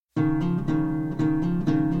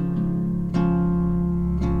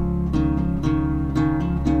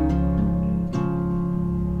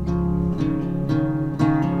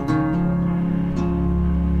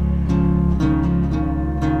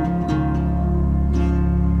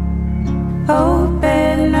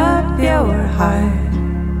Open up your heart.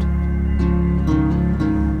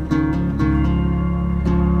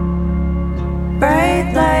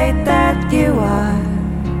 Bright light that you are.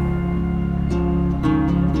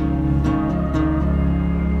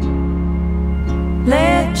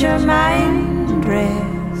 Let your mind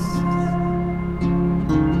rest.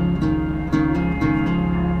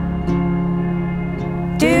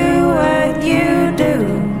 Do what you do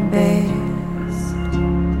best.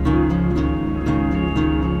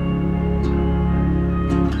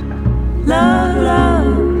 Love,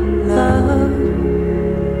 love, love.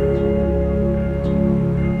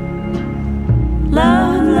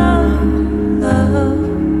 Love, love, love.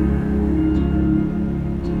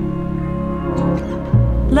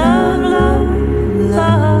 Love, love,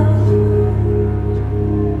 love.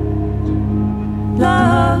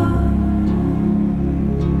 Love.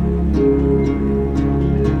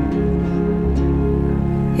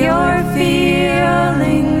 Your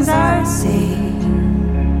feelings are seen.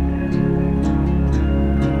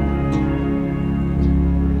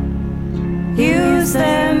 Use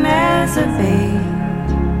them as a base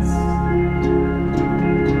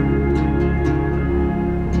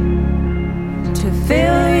to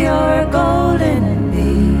fill your golden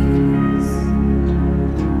vase.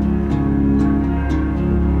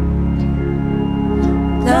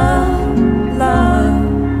 Love, love,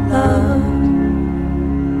 love.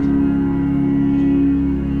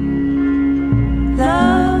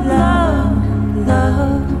 Love, love,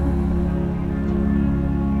 love.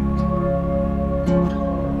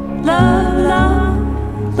 Love,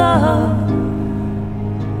 love, love.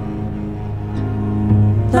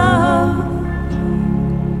 Love.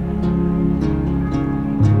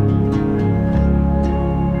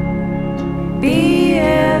 Be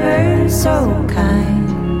ever so kind.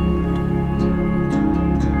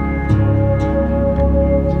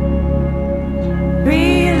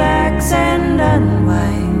 Relax and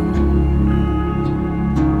unwind.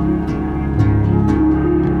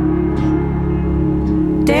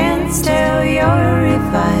 Dance till you're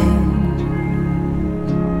refined.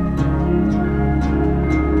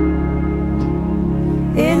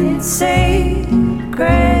 In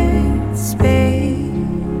sacred